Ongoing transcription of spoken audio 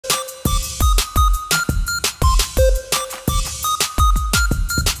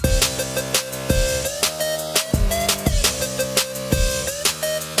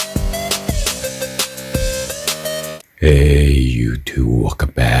Hey YouTube, welcome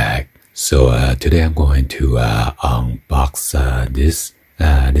back. So today I'm going to unbox this.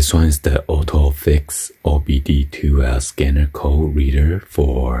 This one is the AUTOPHIX OBD2 scanner code reader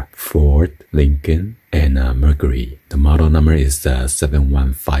for Ford, Lincoln, and Mercury. The model number is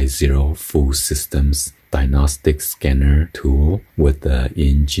 7150 Full Systems Diagnostic Scanner Tool with the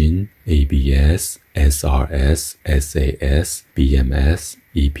engine, ABS, SRS, SAS, BMS,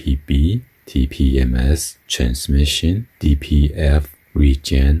 EPB, TPMS, transmission, DPF,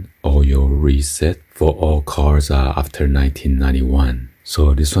 regen, oil reset for all cars after 1991.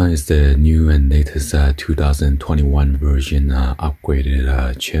 So this one is the new and latest 2021 version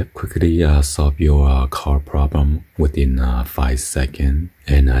upgraded chip. Quickly solve your car problem within 5 seconds.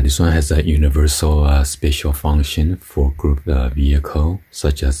 And this one has a universal special function for group vehicle,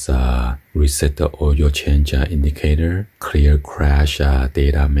 such as reset the oil change indicator, clear crash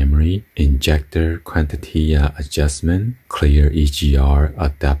data memory, injector quantity adjustment, clear EGR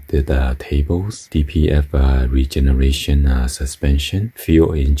adapted tables, DPF regeneration suspension,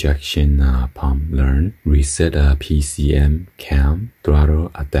 fuel injection pump learn, reset PCM cam,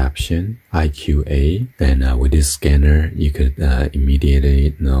 throttle adaptation, IQA. And with this scanner, you could immediately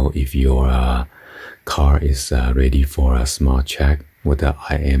know if your car is ready for a small check with the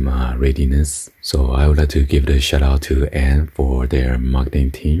IM readiness. So I would like to give the shout out to Anne for their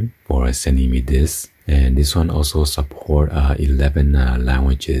marketing team for sending me this. And this one also support 11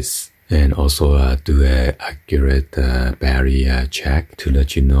 languages. And also do an accurate battery check to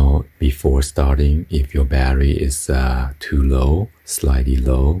let you know before starting if your battery is too low, slightly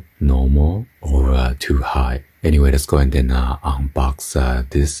low, normal, or too high. Anyway, let's go and then unbox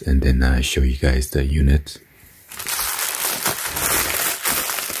this and then show you guys the unit.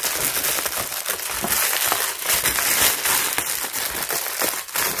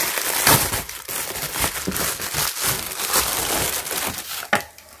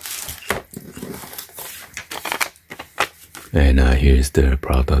 And here's the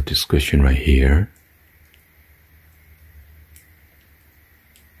product description right here.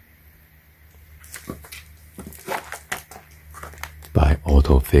 By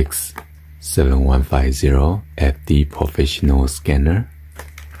AUTOPHIX 7150 FD Professional Scanner.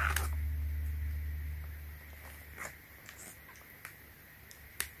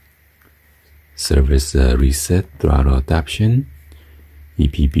 Service reset, throttle adaptation,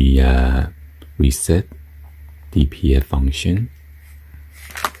 EPB reset, DPF function.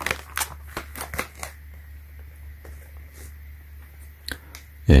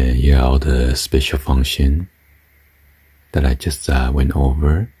 And here are all the special function that I just went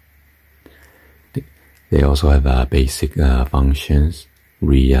over. They also have basic functions,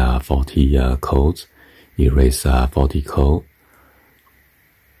 read faulty codes, erase faulty code,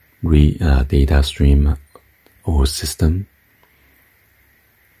 read data stream or system.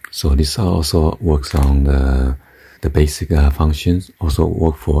 So this also works on the basic functions, also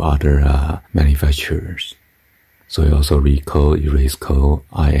work for other manufacturers. So you also read code, erase code,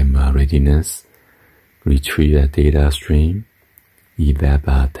 IM readiness, retrieve data stream,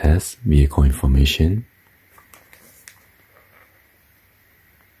 Evap test, vehicle information.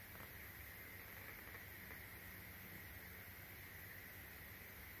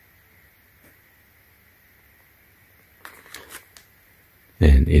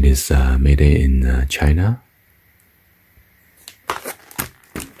 And it is made in China.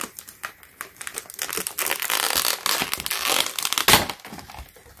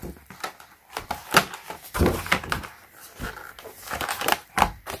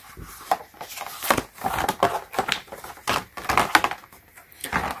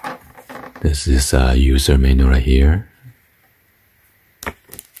 This is a user manual right here.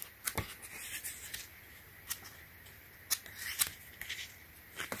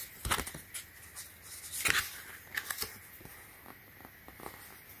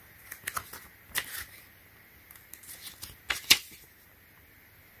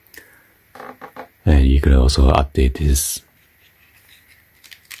 And you could also update this.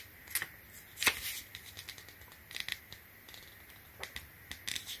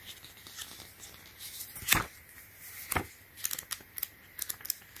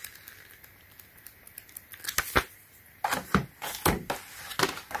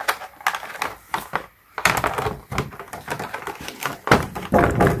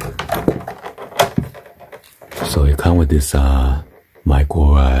 So it comes with this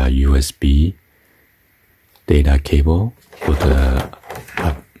micro USB data cable for the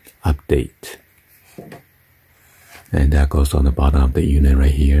update. And that goes on the bottom of the unit right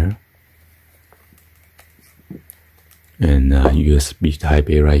here. And USB Type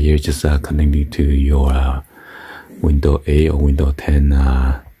A right here, just connecting to your Windows 8 or Windows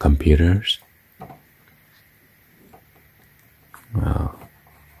 10 computers.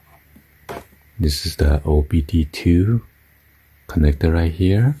 This is the OBD2 connector right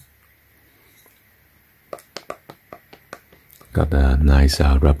here. Got a nice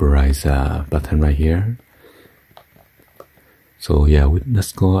rubberized button right here. So yeah,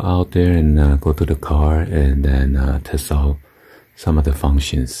 let's go out there and go to the car and then test out some of the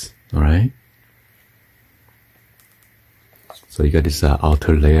functions. All right. So you got this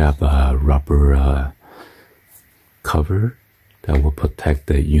outer layer of rubber cover that will protect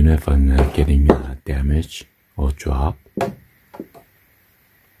the unit from getting damaged or dropped.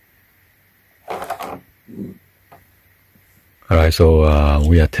 Alright, so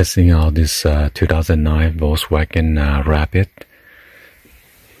we are testing out this 2009 Volkswagen Rapid.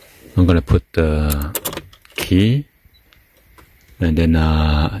 I'm gonna put the key and then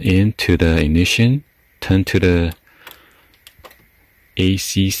into the ignition, turn to the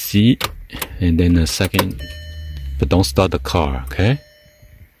ACC, and then a second, but don't start the car, okay?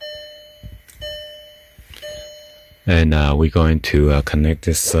 And we're going to connect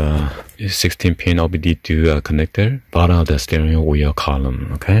this 16-pin OBD2 connector, bottom of the steering wheel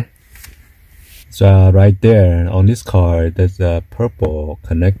column, okay? So right there on this car, there's a purple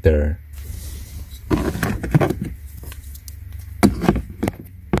connector.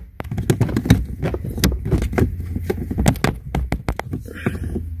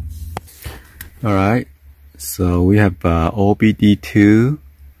 Alright, so we have OBD2,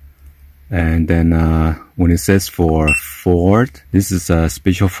 and then when it says for Ford, this is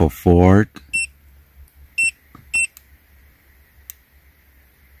special for Ford.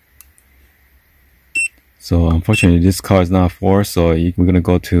 So unfortunately this car is not Ford, so we're gonna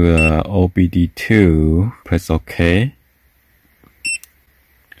go to OBD2, press OK.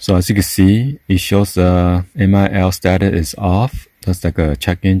 So as you can see, it shows MIL status is off. That's like a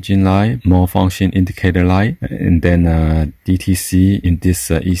check engine light, mode function indicator light, and then DTC in this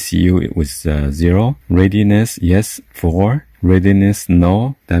ECU it was 0. Readiness, yes, 4. Readiness,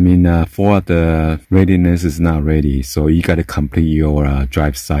 no. That means 4 of the readiness is not ready. So you gotta complete your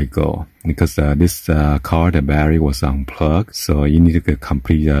drive cycle. Because this car, the battery was unplugged. So you need to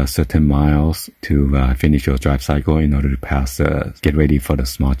complete certain miles to finish your drive cycle in order to pass, get ready for the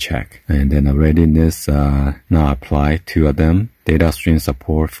small check. And then readiness now apply 2 of them. Data stream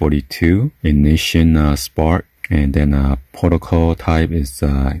support 42. Ignition spark. And then protocol type is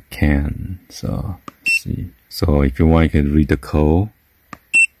CAN. So let's see. So if you want, you can read the code.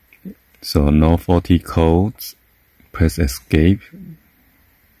 So no faulty codes. Press escape.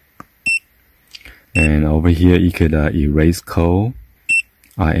 And over here, you could erase code.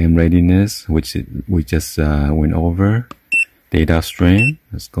 IM readiness, which we just went over. Data stream.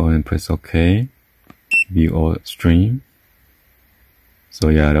 Let's go and press OK. View all stream. So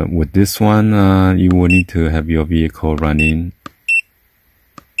yeah, with this one, you will need to have your vehicle running.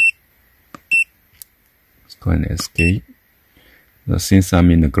 Let's go and escape. So since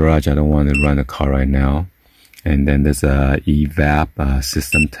I'm in the garage, I don't want to run the car right now. And then there's a Evap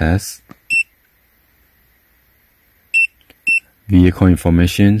system test. Vehicle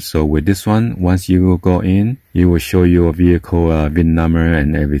information. So with this one, once you go in, it will show your vehicle VIN number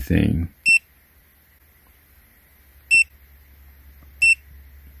and everything.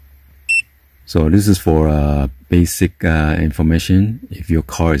 So this is for basic information if your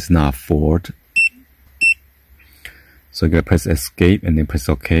car is not Ford. So you gotta press escape and then press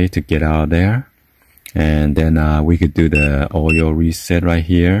OK to get out of there. And then we could do the oil reset right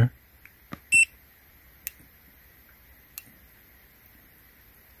here.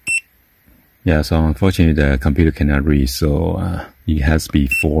 Yeah, so unfortunately the computer cannot read, so it has to be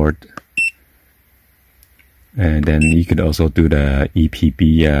Ford. And then you could also do the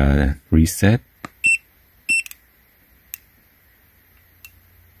Epb reset.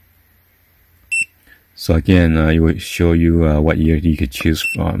 So again, it will show you what year you could choose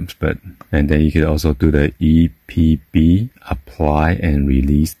from, and then you could also do the Epb apply and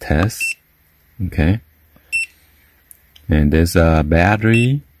release test. Okay. And there's a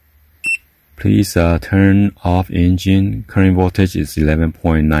battery. Please turn off engine. Current voltage is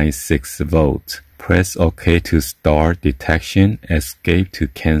 11.96 volts. Press OK to start detection. Escape to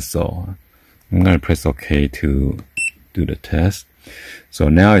cancel. I'm going to press OK to do the test. So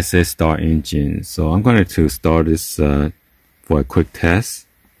now it says start engine. So I'm going to start this for a quick test.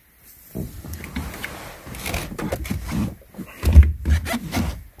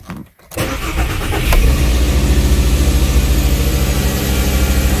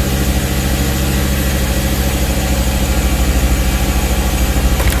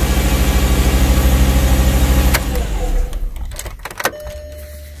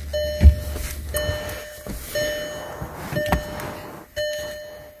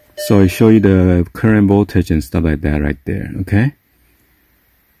 So it show you the current voltage and stuff like that right there, okay?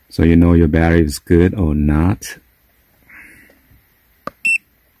 So you know your battery is good or not.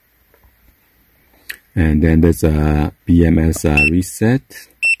 And then there's a BMS reset.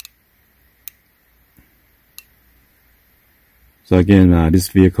 So again, this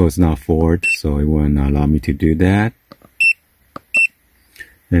vehicle is not Ford, so it won't allow me to do that.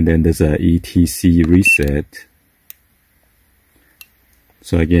 And then there's a ETC reset.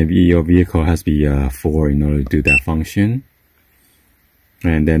 So again, your vehicle has to be Ford in order to do that function.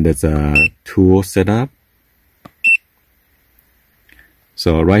 And then there's a tool setup.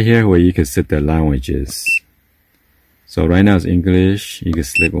 So right here where you can set the languages. So right now it's English. You can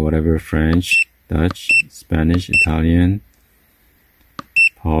select whatever, French, Dutch, Spanish, Italian,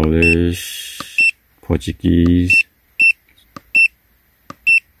 Polish, Portuguese.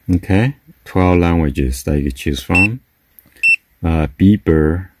 Okay, 12 languages that you can choose from.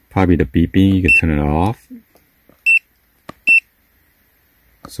 Beeper, probably the beeping, you can turn it off.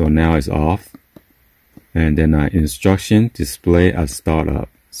 So now it's off. And then instruction display at startup.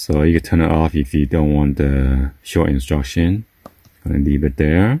 So you can turn it off if you don't want the short instruction. I'm gonna leave it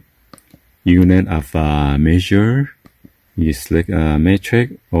there. Unit of measure. You select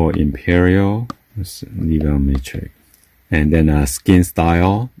metric or imperial. Let's leave it on metric. And then skin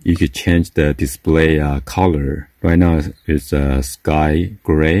style. You could change the display color. Right now it's sky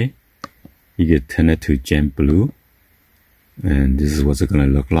gray. You could turn it to gem blue. And this is what it's gonna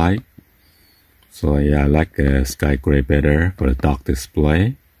look like. So yeah, I like sky gray better for the dock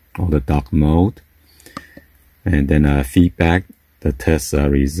display or the dock mode. And then feedback, the test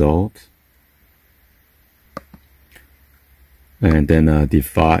result. And then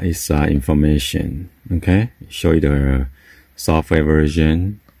device information. Okay, show you the software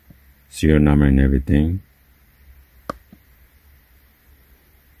version, serial number and everything.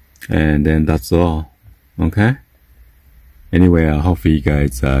 And then that's all. Okay. Anyway, hopefully you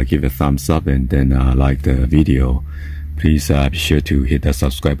guys give a thumbs up and then like the video. Please be sure to hit the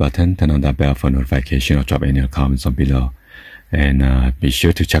subscribe button, turn on that bell for notification, or drop any comments on below. And be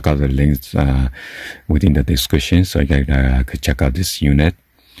sure to check out the links within the description so you guys could check out this unit.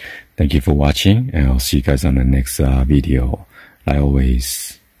 Thank you for watching, and I'll see you guys on the next video. Like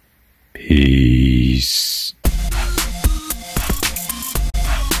always, peace.